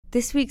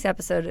This week's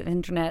episode of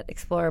Internet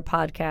Explorer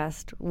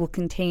Podcast will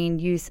contain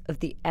use of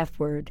the F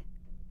word.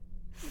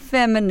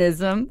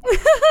 Feminism. Yeah,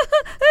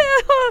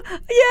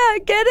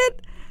 get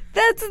it?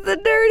 That's the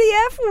dirty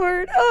F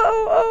word.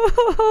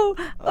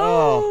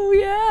 Oh,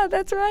 yeah,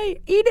 that's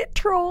right. Eat it,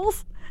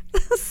 trolls.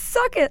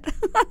 Suck it.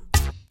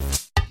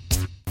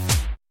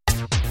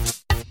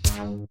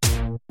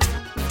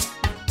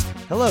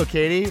 Hello,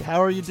 Katie.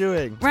 How are you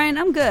doing? Ryan,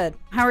 I'm good.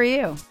 How are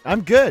you?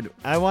 I'm good.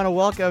 I want to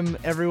welcome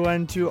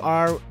everyone to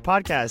our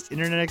podcast,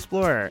 Internet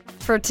Explorer.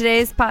 For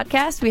today's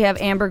podcast, we have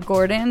Amber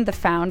Gordon, the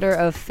founder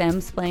of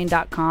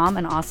Femsplain.com,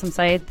 an awesome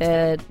site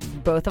that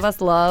both of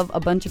us love. A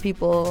bunch of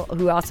people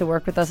who also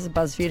work with us at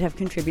BuzzFeed have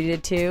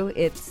contributed to.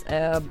 It's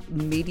a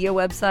media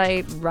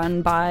website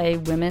run by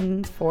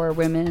women, for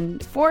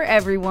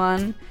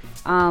everyone,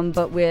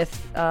 but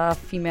with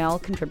female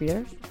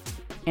contributors.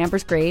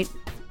 Amber's great.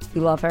 We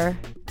love her.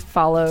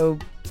 Follow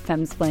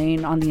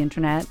Femsplain on the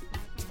internet.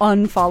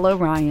 Unfollow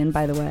Ryan,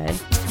 by the way.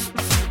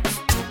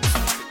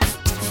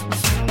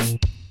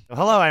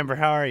 Hello, Amber.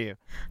 How are you?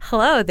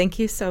 Hello. Thank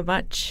you so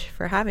much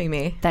for having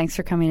me. Thanks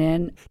for coming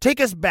in.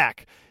 Take us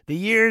back. The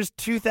year's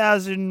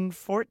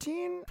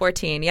 2014?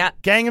 14, yeah.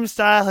 Gangnam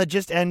Style had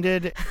just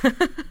ended.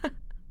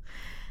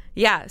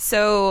 Yeah.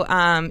 So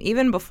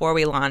even before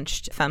we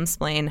launched,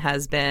 Femsplain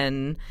has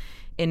been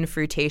in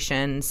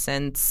fruitation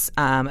since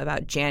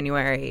about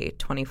January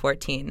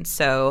 2014.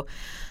 So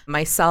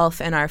myself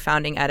and our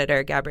founding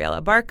editor,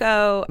 Gabriella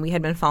Barco, we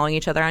had been following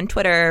each other on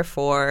Twitter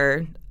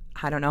for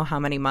I don't know how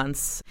many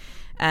months.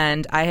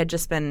 And I had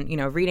just been,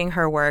 reading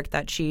her work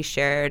that she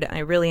shared. And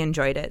I really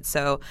enjoyed it.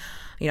 So,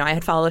 I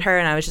had followed her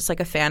and I was just like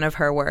a fan of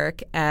her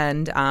work.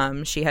 And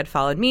she had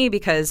followed me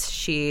because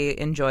she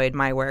enjoyed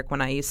my work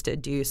when I used to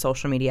do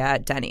social media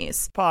at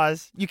Denny's.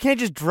 Pause. You can't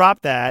just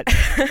drop that.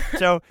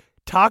 So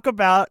talk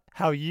about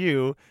how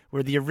you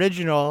were the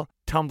original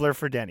Tumblr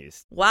for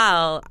Denny's.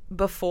 Well,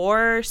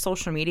 before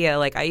social media,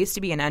 I used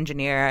to be an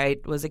engineer. I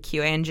was a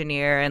QA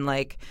engineer and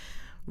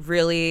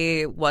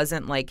really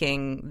wasn't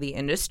liking the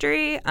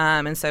industry.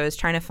 And so I was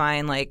trying to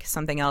find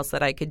something else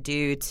that I could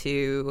do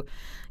to,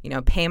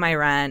 pay my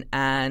rent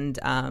and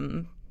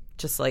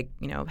just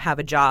have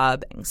a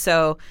job.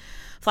 So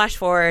flash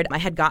forward, I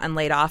had gotten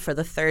laid off for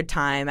the third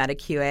time at a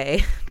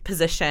QA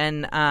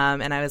position,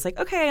 and I was like,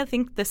 okay, I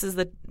think this is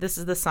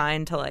the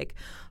sign to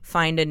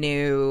find a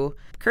new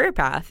career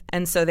path.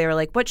 And so they were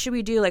like, what should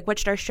we do? What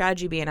should our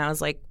strategy be? And I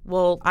was like,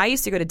 well, I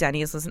used to go to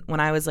Denny's when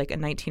I was a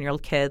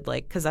 19-year-old kid,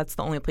 because that's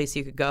the only place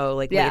you could go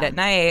late at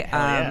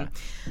night.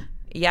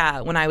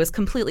 Yeah, when I was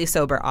completely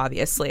sober,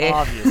 obviously.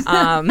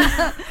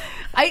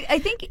 I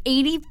think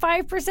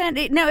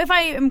 85%, now if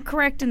I am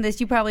correct in this,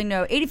 you probably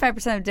know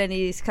 85% of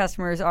Denny's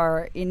customers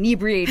are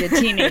inebriated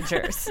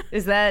teenagers.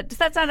 Does that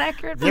sound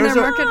accurate from their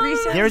market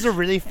research? There's a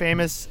really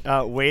famous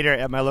waiter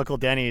at my local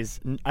Denny's.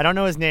 I don't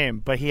know his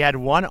name, but he had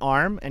one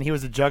arm and he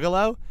was a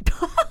juggalo.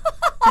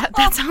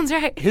 That sounds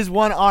right. His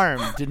one arm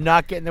did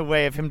not get in the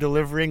way of him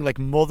delivering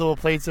multiple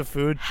plates of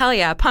food. Hell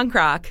yeah, punk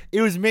rock.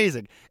 It was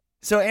amazing.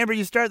 So Amber,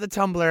 you started the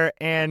Tumblr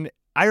and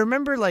I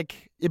remember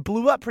it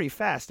blew up pretty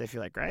fast, I feel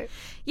like, right?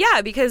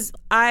 Yeah, because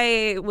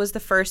I was the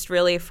first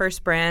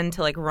brand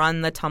to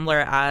run the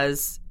Tumblr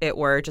as it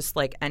were just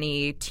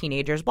any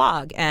teenager's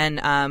blog. And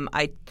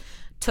I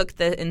took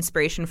the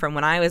inspiration from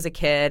when I was a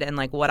kid and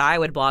what I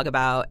would blog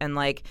about. And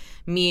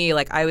me,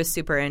 I was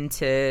super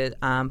into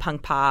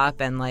punk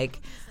pop and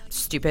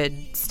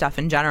stupid stuff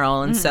in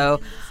general. And so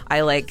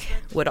I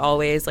would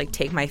always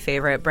take my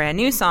favorite brand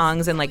new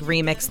songs and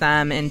remix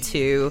them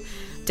into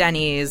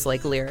Denny's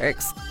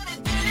lyrics.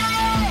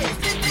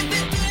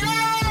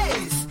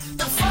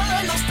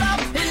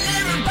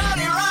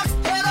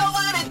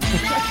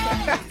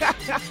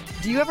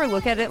 Do you ever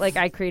look at it like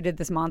I created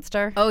this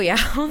monster? Oh yeah,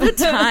 all the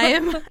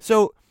time.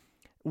 So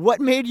what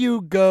made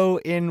you go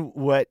in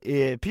what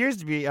appears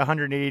to be a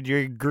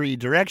 180-degree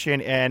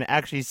direction and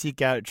actually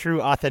seek out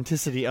true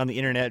authenticity on the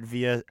internet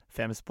via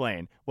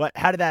Femsplain?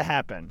 How did that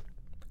happen?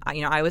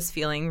 I was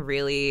feeling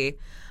really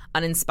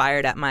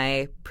uninspired at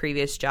my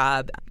previous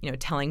job,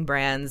 telling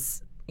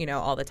brands,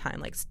 all the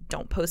time,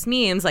 don't post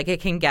memes,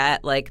 it can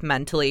get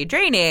mentally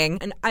draining.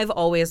 And I've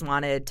always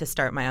wanted to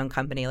start my own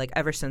company,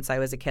 ever since I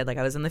was a kid.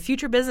 I was in the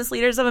Future Business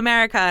Leaders of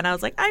America and I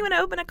was like, I'm going to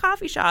open a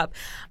coffee shop.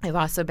 I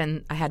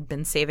had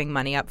been saving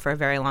money up for a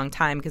very long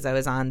time because I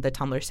was on the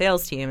Tumblr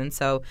sales team. And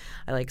so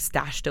I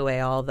stashed away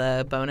all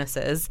the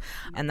bonuses.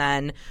 And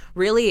then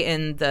really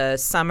in the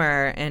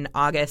summer, in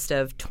August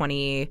of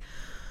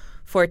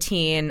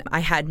 2014, I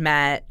had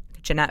met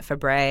Jeanette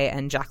Fabre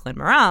and Jacqueline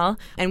Morel,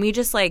 and we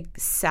just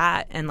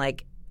sat and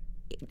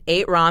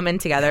ate ramen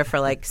together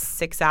for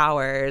 6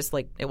 hours.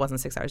 It wasn't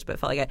 6 hours, but it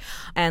felt like it.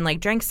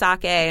 And drank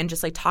sake and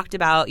just talked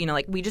about,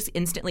 we just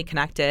instantly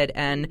connected.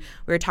 And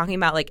we were talking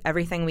about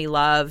everything we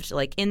loved,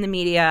 in the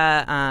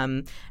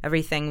media,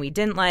 everything we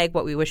didn't like,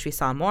 what we wish we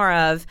saw more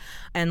of.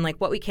 And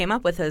what we came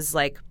up with is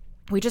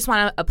we just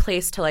want a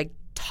place to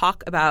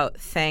talk about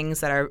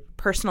things that are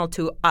personal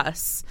to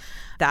us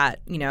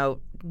that,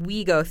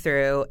 we go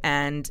through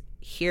and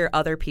hear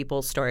other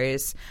people's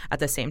stories at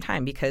the same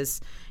time because,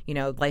 you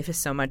know, life is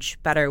so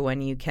much better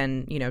when you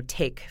can, you know,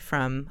 take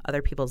from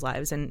other people's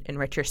lives and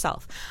enrich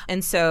yourself.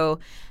 And so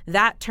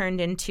that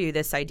turned into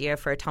this idea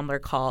for a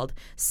Tumblr called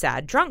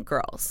Sad Drunk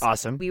Girls.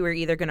 Awesome. We were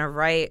either going to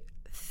write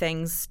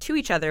things to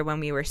each other when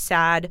we were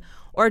sad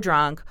or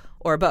drunk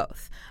or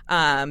both,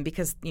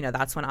 because, you know,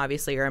 that's when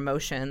obviously your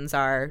emotions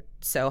are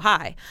so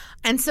high.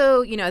 And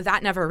so, you know,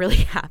 that never really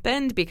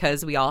happened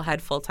because we all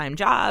had full-time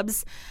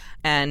jobs.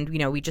 And, you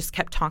know, we just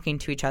kept talking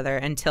to each other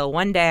until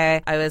one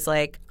day I was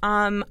like,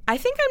 I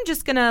think I'm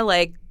just going to,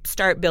 like,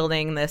 start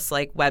building this,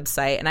 like,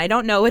 website. And I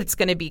don't know what it's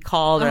going to be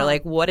called or,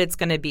 like, what it's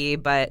going to be,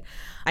 but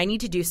I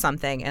need to do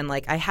something. And,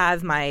 like, I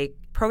have my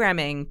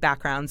programming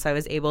background, so I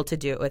was able to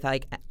do it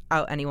without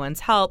anyone's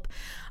help.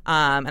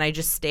 And I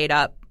just stayed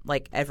up,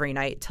 like, every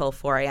night till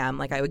 4 a.m.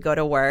 Like, I would go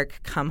to work,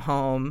 come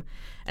home,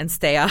 and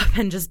stay up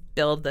and just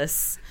build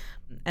this.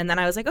 And then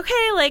I was like,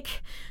 okay, like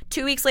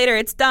 2 weeks later,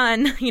 it's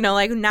done. You know,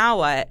 like now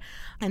what?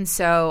 And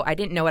so I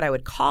didn't know what I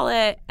would call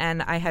it.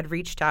 And I had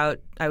reached out.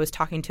 I was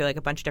talking to like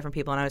a bunch of different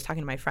people and I was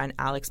talking to my friend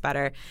Alex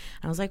Better. And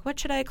I was like, what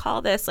should I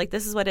call this? Like,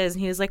 this is what it is.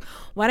 And he was like,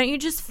 why don't you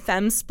just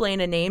femsplain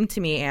a name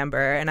to me,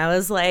 Amber? And I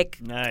was like,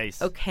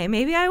 nice. Okay,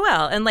 maybe I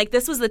will. And like,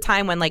 this was the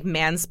time when like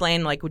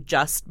mansplain like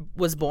just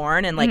was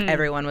born and like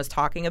everyone was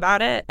talking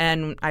about it.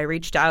 And I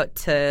reached out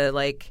to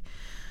like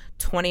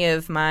 20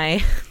 of my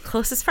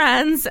closest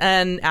friends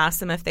and asked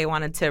them if they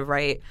wanted to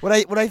write.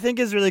 What I think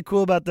is really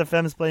cool about the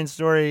Femsplain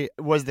story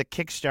was the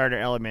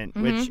Kickstarter element,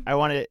 which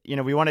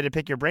we wanted to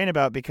pick your brain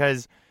about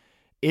because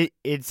it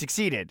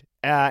succeeded.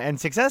 And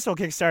successful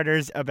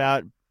Kickstarters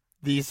about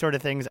these sort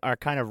of things are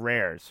kind of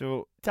rare.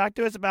 So talk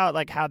to us about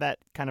like how that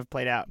kind of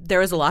played out. There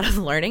was a lot of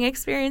learning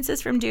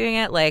experiences from doing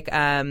it. Like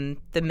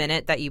the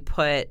minute that you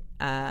put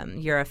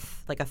you're a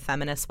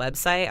feminist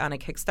website on a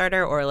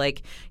Kickstarter, or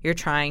like you're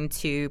trying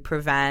to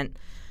prevent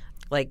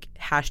like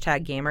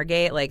hashtag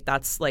Gamergate, like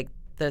that's like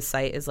the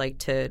site is like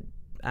to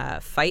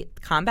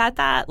combat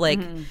that. Like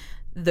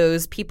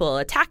those people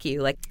attack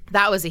you. Like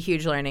that was a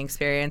huge learning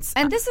experience.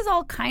 And this is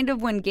all kind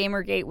of when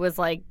Gamergate was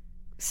like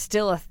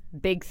still a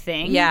big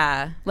thing.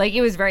 Yeah. Like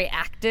it was very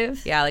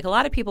active. Yeah, like a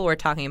lot of people were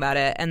talking about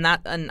it. And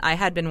I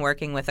had been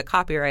working with a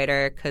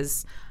copywriter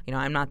because, you know,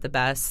 I'm not the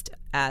best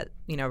at,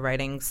 you know,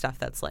 writing stuff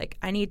that's like,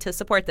 I need to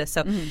support this.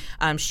 So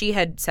she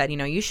had said, you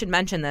know, you should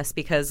mention this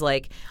because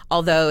like,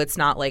 although it's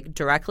not like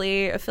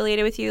directly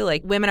affiliated with you,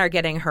 like women are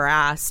getting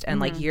harassed and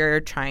like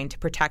you're trying to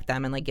protect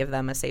them and like give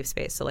them a safe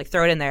space. So like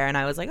throw it in there. And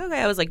I was like,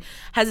 okay, I was like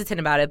hesitant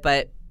about it.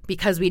 But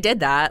because we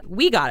did that,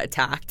 we got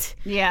attacked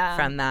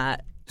from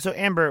that. So,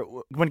 Amber,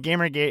 when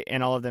Gamergate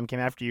and all of them came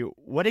after you,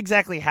 what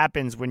exactly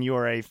happens when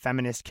you're a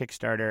feminist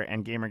Kickstarter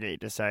and Gamergate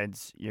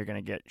decides you're going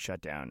to get shut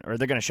down or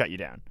they're going to shut you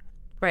down?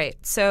 Right.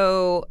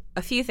 So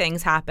a few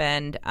things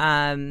happened.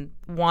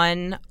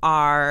 One,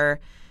 our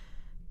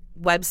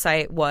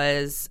website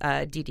was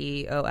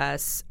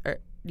DDoS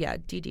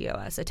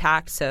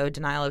attacked, so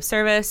denial of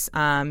service,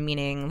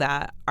 meaning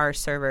that our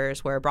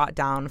servers were brought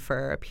down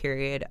for a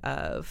period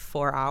of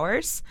 4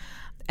 hours.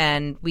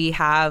 And we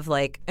have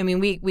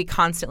we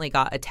constantly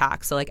got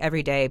attacked. So like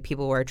every day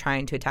people were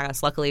trying to attack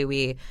us. Luckily,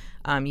 we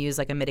use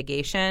like a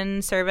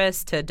mitigation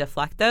service to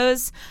deflect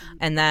those.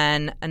 And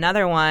then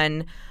another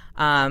one,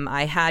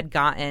 I had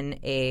gotten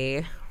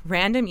a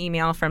random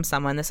email from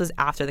someone. This was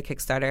after the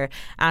Kickstarter,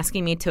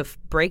 asking me to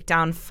break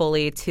down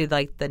fully to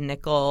like the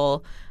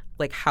nickel,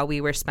 like how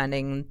we were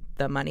spending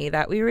the money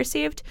that we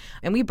received.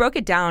 And we broke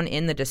it down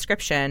in the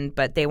description,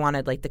 but they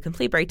wanted like the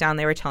complete breakdown.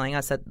 They were telling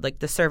us that like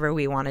the server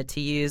we wanted to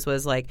use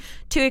was like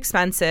too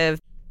expensive.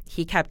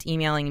 He kept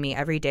emailing me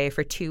every day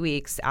for 2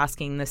 weeks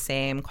asking the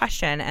same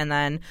question. And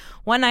then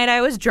one night I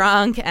was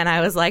drunk and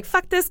I was like,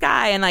 fuck this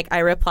guy. And like I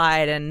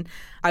replied and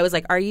I was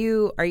like, are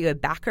you a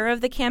backer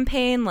of the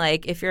campaign?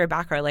 Like if you're a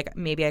backer, like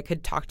maybe I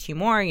could talk to you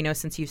more, you know,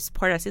 since you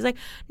support us. He's like,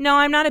 no,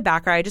 I'm not a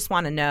backer. I just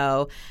want to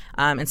know.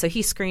 And so he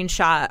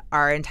screenshot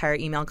our entire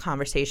email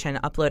conversation,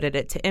 uploaded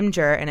it to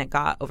Imgur, and it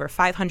got over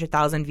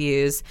 500,000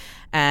 views.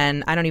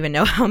 And I don't even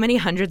know how many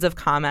hundreds of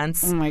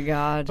comments. Oh my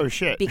God. Oh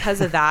shit. Because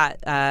of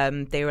that,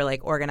 they were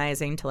like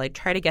organizing to like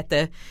try to get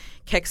the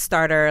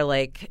Kickstarter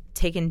like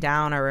taken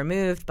down or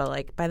removed, but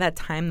like by that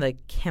time the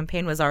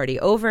campaign was already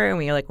over and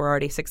we like were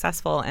already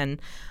successful. And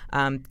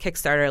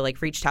Kickstarter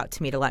like reached out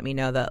to me to let me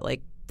know that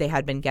like they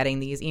had been getting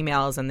these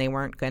emails and they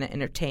weren't going to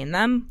entertain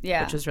them,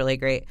 which was really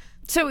great.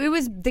 So it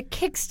was the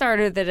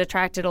Kickstarter that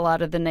attracted a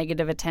lot of the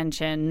negative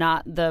attention,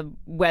 not the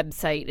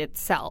website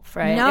itself,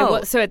 right?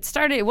 No. So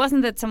it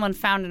wasn't that someone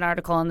found an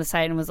article on the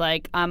site and was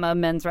like, I'm a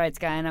men's rights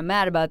guy and I'm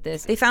mad about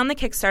this. They found the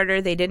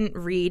Kickstarter. They didn't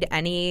read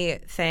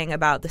anything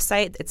about the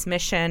site, its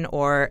mission,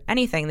 or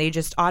anything. They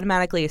just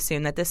automatically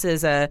assumed that this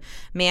is a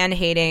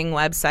man-hating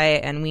website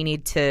and we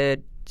need to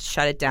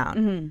shut it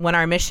down. When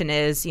our mission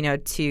is, you know,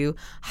 to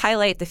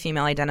highlight the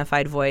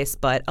female-identified voice,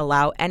 but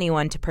allow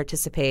anyone to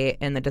participate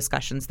in the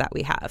discussions that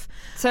we have.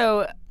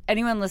 So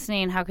anyone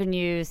listening, how can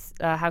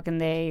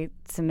they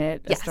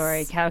submit a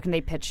story? How can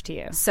they pitch to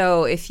you?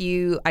 So if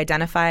you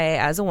identify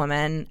as a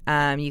woman,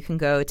 you can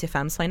go to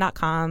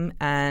femsplain.com,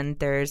 and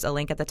there's a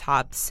link at the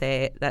top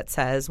that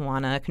says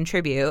want to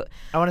contribute.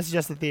 I want to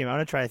suggest a theme. I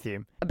want to try a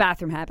theme.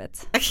 Bathroom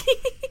habits.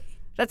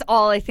 That's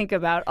all I think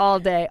about all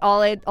day.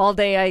 All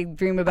day I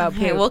dream about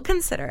Okay, poop. we'll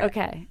consider it.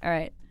 Okay, all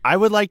right. I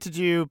would like to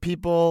do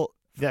people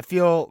that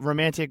feel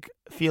romantic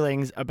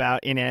feelings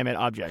about inanimate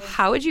objects.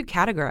 How would you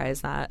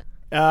categorize that?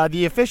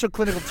 The official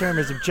clinical term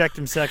is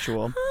objectum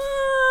sexual.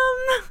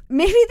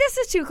 Maybe this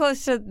is too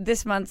close to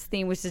this month's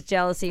theme, which is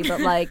jealousy,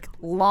 but like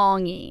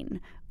longing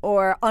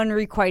or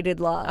unrequited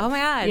love. Oh my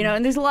God. You know,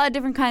 and there's a lot of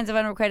different kinds of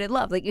unrequited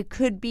love. Like it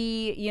could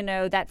be, you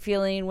know, that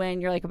feeling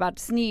when you're like about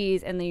to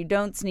sneeze and then you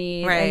don't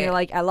sneeze Right. and you're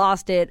like, I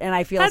lost it and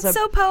I feel That's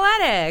so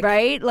poetic.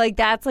 right? Like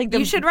that's like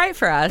You should write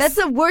for us. That's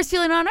the worst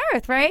feeling on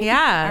earth, right?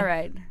 Yeah. All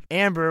right.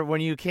 Amber,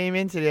 when you came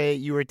in today,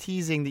 you were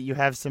teasing that you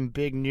have some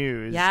big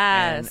news.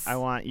 Yes. And I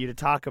want you to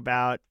talk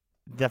about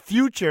the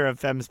future of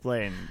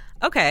Femsplain.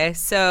 Okay,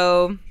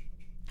 so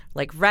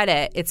like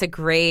Reddit, it's a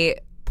great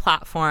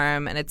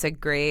platform and it's a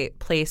great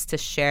place to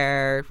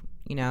share,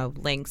 you know,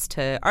 links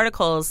to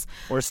articles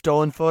Or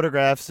stolen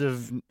photographs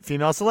of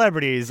female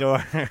celebrities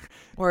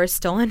or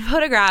stolen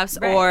photographs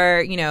Right.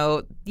 or, you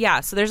know,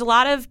 so there's a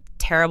lot of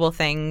terrible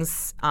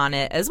things on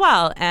it as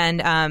well.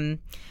 And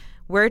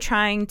we're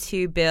trying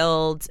to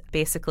build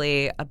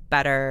basically a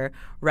better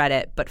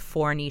Reddit, but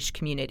for niche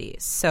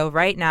communities. So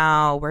right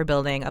now we're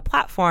building a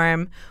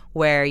platform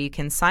where you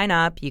can sign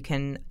up, you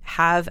can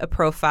have a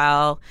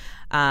profile.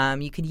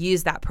 You could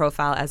use that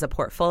profile as a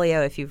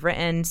portfolio if you've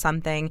written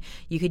something.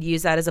 You could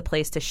use that as a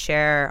place to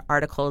share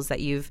articles that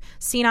you've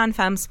seen on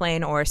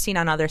Femsplain or seen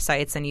on other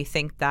sites and you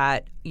think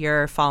that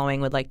your following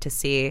would like to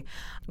see.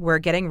 We're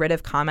getting rid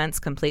of comments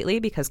completely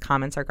because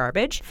comments are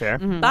garbage. Fair.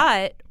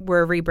 But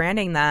we're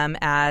rebranding them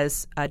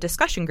as a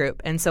discussion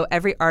group. And so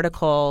every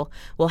article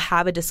will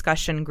have a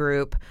discussion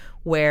group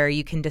where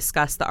you can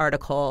discuss the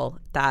article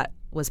that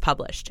was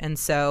published. And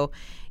so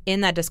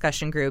in that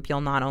discussion group,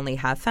 you'll not only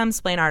have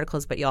Femsplain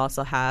articles, but you'll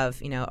also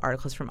have, you know,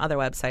 articles from other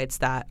websites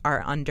that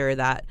are under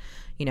that,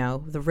 you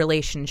know, the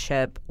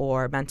relationship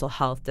or mental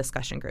health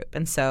discussion group.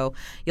 And so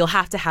you'll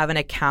have to have an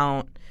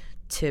account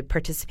to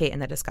participate in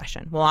the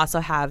discussion. We'll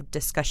also have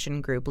discussion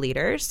group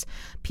leaders,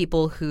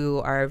 people who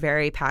are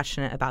very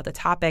passionate about the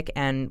topic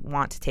and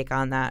want to take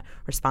on that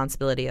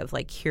responsibility of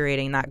like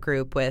curating that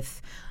group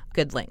with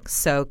good links.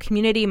 So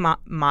community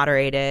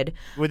moderated.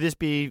 Would this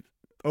be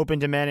open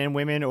to men and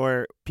women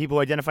or people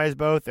who identify as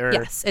both? Or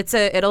Yes,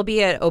 it'll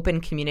be an open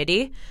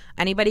community.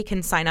 Anybody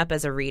can sign up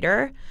as a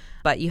reader,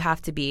 but you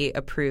have to be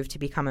approved to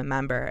become a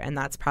member, and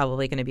that's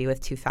probably going to be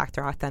with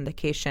two-factor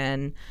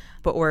authentication.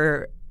 But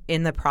we're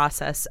in the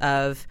process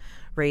of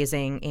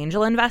raising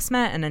angel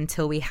investment, and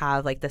until we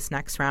have like this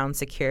next round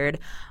secured,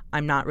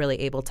 I'm not really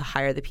able to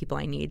hire the people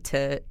I need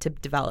to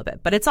develop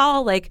it. But it's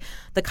all like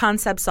the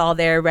concept's all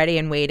there, ready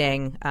and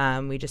waiting.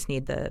 We just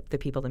need the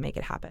people to make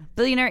it happen.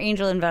 Billionaire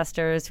angel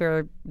investors who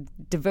are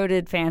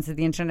devoted fans of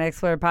the Internet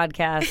Explorer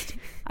podcast,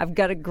 I've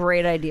got a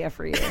great idea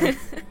for you.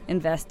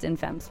 Invest in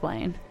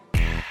Femsplain.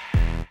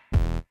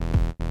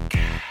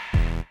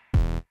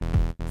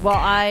 Well,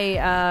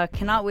 I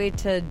cannot wait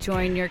to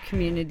join your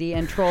community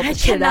and troll the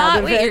shit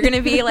out of it. You're going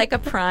to be like a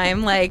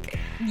prime like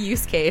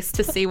use case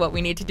to see what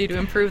we need to do to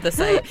improve the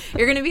site.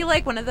 You're going to be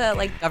like one of the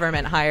like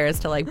government hires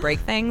to like break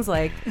things.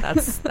 Like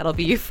that'll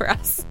be you for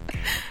us.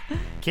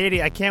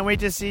 Katie, I can't wait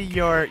to see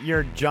your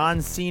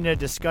John Cena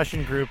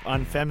discussion group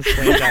on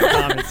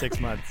femsplain.com in 6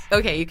 months.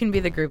 Okay, you can be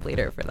the group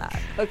leader for that.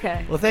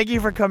 Okay. Well, thank you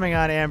for coming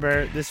on,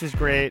 Amber. This was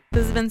great.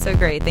 This has been so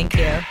great. Thank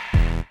you.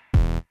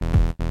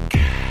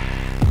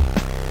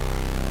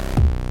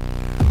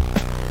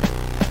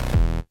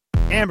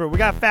 Amber, we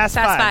got Fast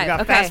Five. We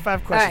got Okay. Fast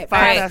Five questions. All right, Five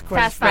all right. fast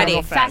questions. Fast Five.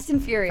 Real Fast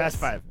and Furious. Fast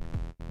Five.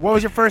 What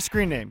was your first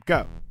screen name?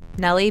 Go.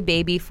 Nelly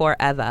Baby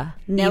Forever.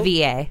 Nell-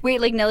 EVA. Wait,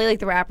 like Nelly, like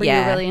the rapper? Yeah.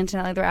 You're really into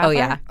Nelly the rapper? Oh,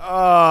 yeah.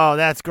 Oh,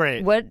 that's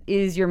great. What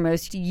is your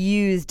most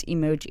used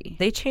emoji?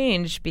 They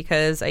changed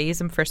because I use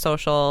them for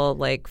social,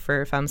 like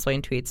for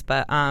Femsplain tweets,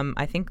 but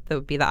I think that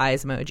would be the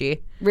eyes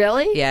emoji.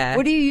 Really? Yeah.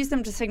 What do you use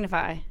them to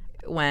signify?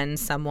 When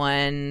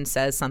someone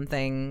says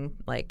something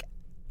like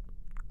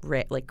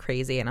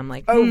crazy, and I'm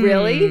like, Oh,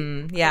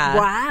 really? Yeah.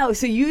 Wow.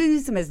 So you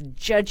use them as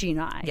judging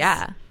eyes.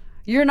 Yeah.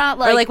 You're not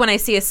like... Or like when I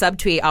see a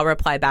subtweet, I'll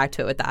reply back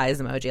to it with the eyes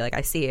emoji, like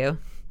I see you.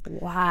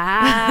 Wow.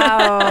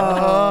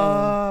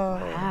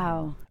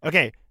 Wow.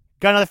 Okay,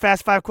 got another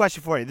Fast Five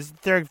question for you. This is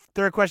the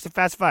third question of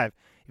Fast Five.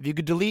 If you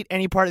could delete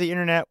any part of the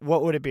internet,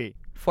 what would it be?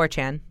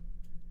 4chan.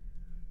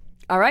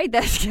 All right.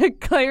 That's a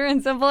clear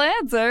and simple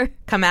answer.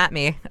 Come at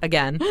me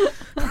again.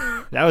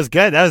 That was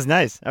good. That was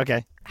nice.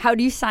 Okay. How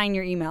do you sign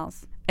your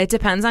emails? It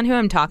depends on who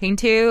I'm talking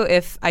to.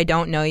 If I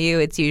don't know you,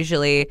 it's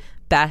usually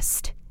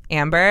best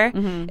Amber.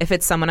 If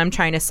it's someone I'm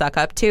trying to suck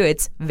up to,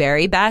 it's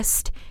very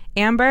best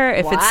Amber,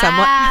 if it's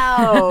someone.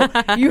 Wow.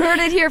 You heard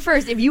it here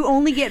first. If you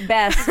only get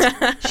best,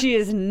 she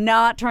is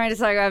not trying to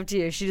suck up to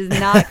you. She does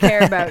not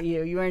care about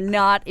you. You are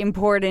not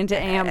important to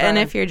Amber. And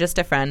if you're just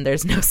a friend,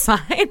 there's no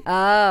sign.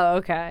 Oh,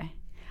 okay.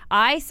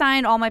 I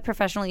sign all my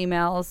professional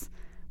emails.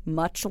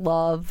 Much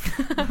love.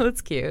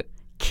 That's cute.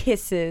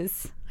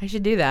 Kisses. I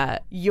should do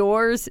that.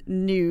 Yours,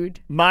 nude.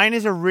 Mine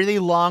is a really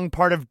long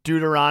part of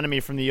Deuteronomy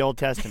from the Old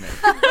Testament.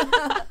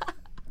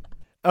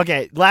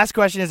 Okay, last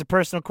question is a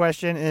personal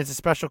question, and it's a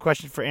special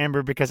question for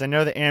Amber because I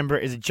know that Amber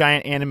is a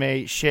giant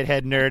anime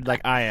shithead nerd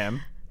like I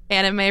am.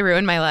 Anime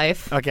ruined my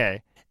life.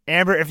 Okay.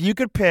 Amber, if you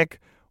could pick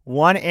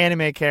one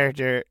anime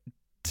character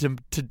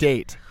to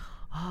date,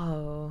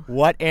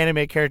 what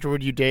anime character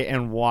would you date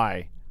and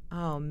why?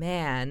 Oh,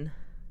 man.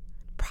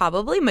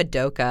 Probably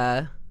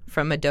Madoka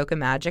from Madoka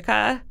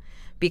Magica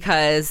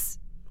because,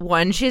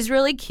 one, she's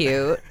really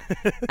cute,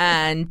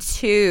 and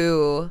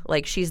two,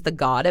 like, she's the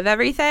god of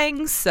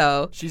everything,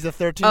 so... She's a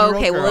 13-year-old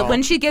Okay, girl. well,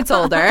 when she gets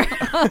older...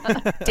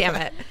 Damn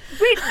it.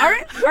 Wait,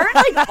 aren't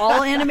like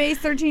all animes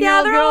 13-year-old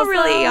Yeah, they're all girls,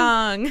 really though?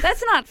 young.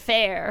 That's not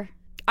fair.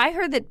 I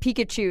heard that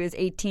Pikachu is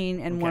 18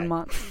 and 1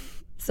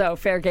 month. So,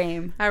 fair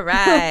game. All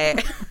right.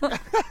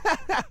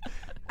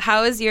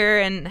 How is your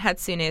and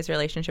Hatsune's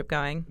relationship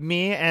going?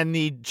 Me and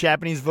the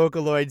Japanese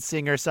Vocaloid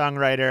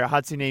singer-songwriter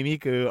Hatsune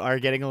Miku are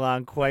getting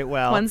along quite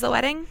well. When's the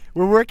wedding?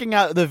 We're working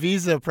out the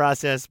visa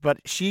process, but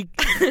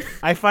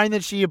I find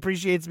that she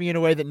appreciates me in a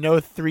way that no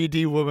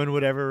 3D woman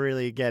would ever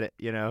really get it,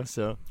 you know,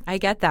 so. I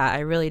get that. I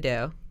really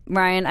do.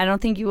 Ryan, I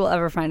don't think you will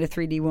ever find a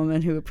 3D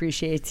woman who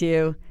appreciates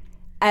you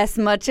as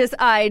much as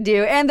I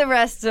do, and the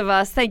rest of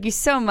us. Thank you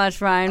so much,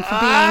 Ryan, for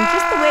being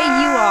just the way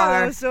you are.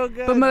 That was so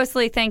good. But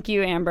mostly, thank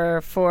you, Amber,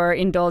 for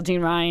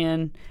indulging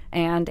Ryan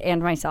and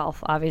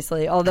myself,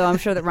 obviously. Although I'm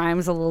sure that Ryan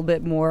was a little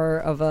bit more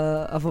of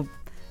a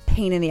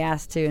pain in the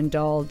ass to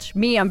indulge.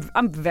 Me,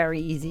 I'm very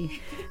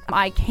easy.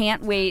 I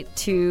can't wait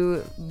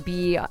to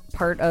be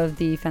part of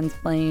the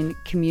Fensplain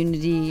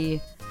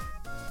community.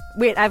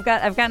 Wait, I've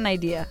got an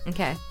idea.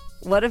 Okay.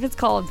 What if it's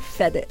called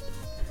Fedit?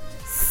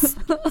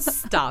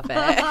 Stop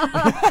it.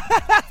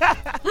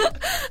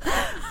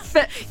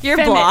 You're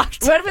Femit.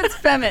 blocked. What if it's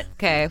Femit?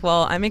 Okay,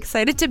 well, I'm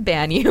excited to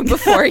ban you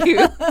before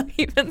you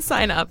even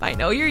sign up. I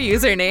know your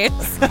usernames.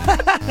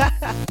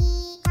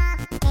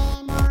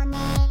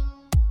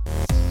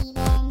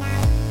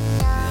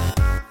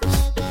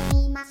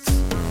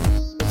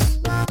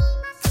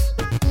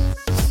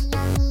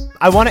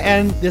 I want to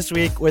end this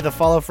week with a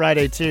Follow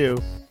Friday, too.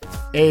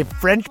 A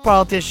French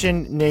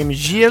politician named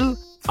Gilles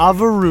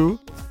Averoux,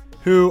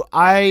 who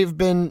I've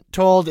been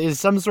told is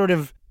some sort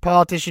of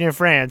politician in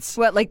France.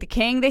 What, like the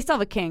king? They still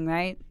have a king,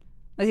 right?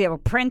 Does he have a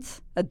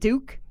prince? A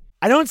duke?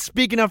 I don't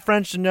speak enough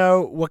French to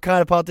know what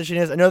kind of politician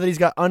he is. I know that he's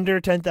got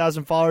under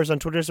 10,000 followers on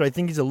Twitter, so I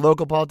think he's a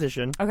local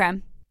politician. Okay.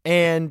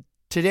 And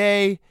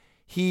today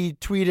he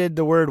tweeted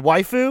the word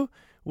waifu,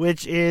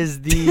 which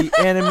is the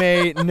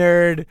anime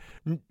nerd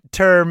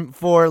term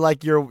for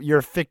like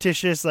your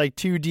fictitious like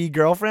 2D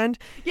girlfriend.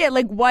 Yeah,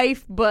 like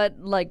wife, but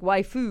like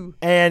waifu.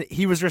 And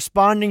he was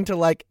responding to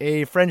like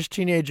a French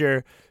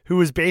teenager who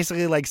was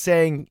basically like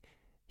saying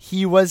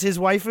he was his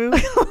waifu.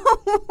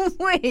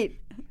 Wait.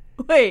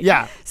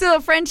 Yeah. So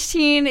a French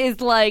teen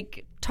is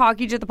like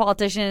talking to the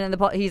politician, and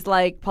he's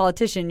like,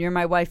 "Politician, you're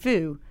my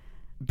waifu."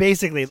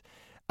 Basically,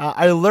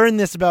 I learned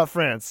this about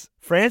France.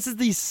 France is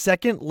the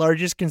second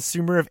largest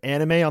consumer of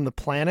anime on the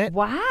planet.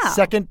 Wow.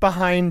 Second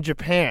behind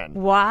Japan.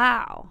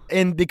 Wow.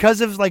 And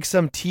because of like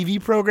some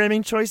TV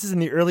programming choices in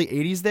the early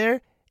 80s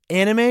there,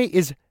 anime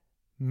is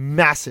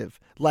massive,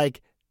 like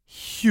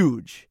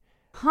huge.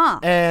 Huh.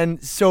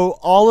 And so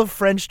all of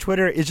French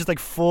Twitter is just like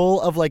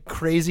full of like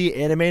crazy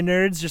anime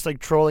nerds just like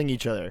trolling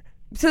each other.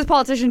 So this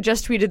politician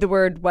just tweeted the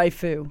word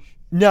waifu.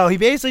 No, he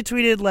basically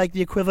tweeted like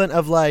the equivalent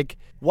of like,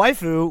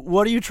 waifu,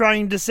 what are you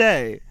trying to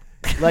say?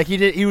 Like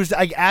he was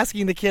like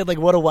asking the kid like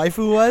what a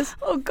waifu was.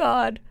 Oh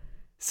God.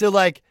 So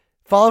like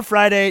follow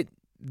Friday,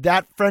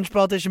 that French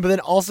politician, but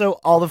then also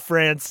all of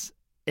France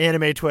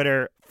anime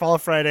Twitter. Follow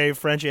Friday,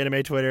 French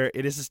anime Twitter.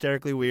 It is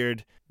hysterically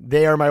weird.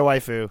 They are my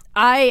waifu.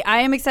 I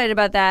am excited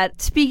about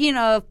that. Speaking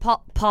of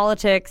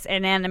politics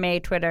and anime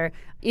Twitter,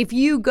 if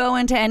you go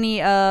into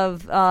any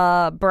of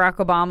Barack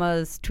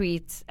Obama's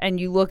tweets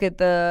and you look at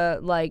the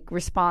like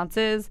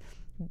responses,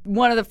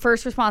 one of the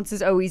first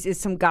responses always is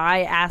some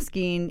guy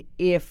asking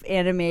if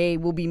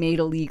anime will be made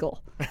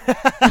illegal.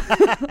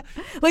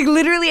 Like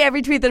literally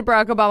every tweet that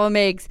Barack Obama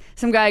makes,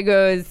 some guy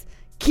goes,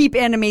 "Keep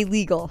anime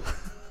legal."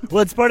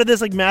 Well, it's part of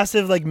this like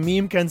massive like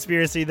meme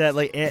conspiracy that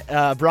like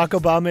Barack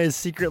Obama is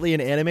secretly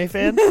an anime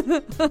fan.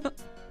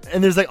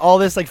 And there's like all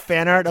this like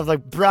fan art of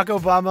like Barack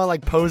Obama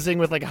like posing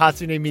with like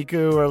Hatsune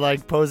Miku or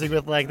like posing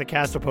with like the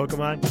cast of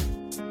Pokemon.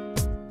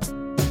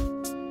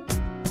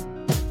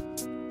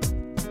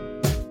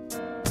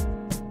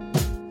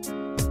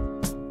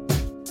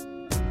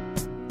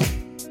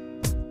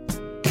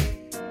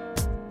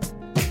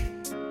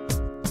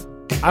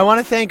 I want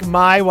to thank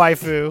my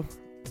waifu,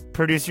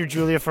 producer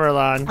Julia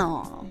Furlan.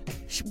 Oh,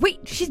 wait,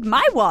 she's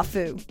my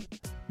waifu.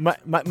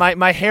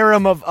 My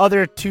harem of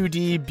other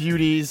 2D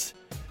beauties.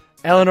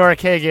 Eleanor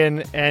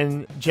Kagan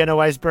and Jenna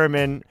Weiss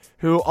Berman,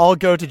 who all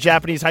go to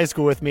Japanese high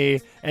school with me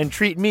and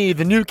treat me,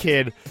 the new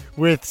kid,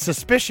 with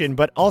suspicion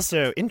but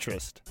also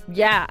interest.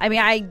 Yeah, I mean,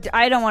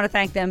 I don't want to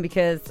thank them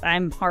because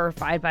I'm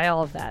horrified by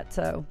all of that.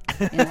 So,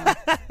 you know.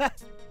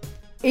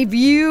 If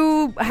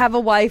you have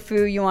a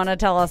waifu you want to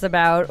tell us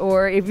about,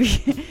 or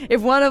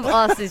if one of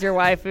us is your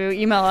waifu,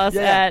 email us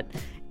at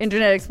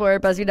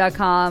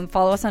internetexplorer@buzzfeed.com.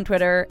 Follow us on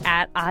Twitter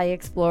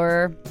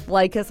 @iExplorer.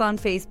 Like us on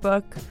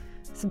Facebook.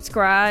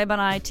 Subscribe on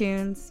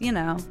iTunes. You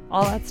know,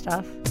 all that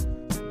stuff.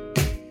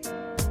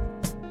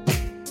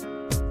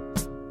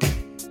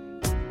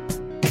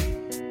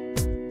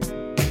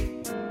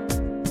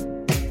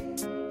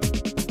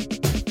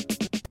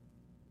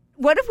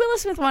 What if Willow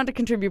Smith wanted to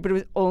contribute, but it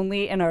was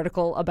only an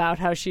article about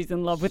how she's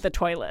in love with the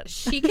toilet?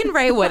 She can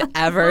write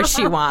whatever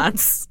she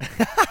wants.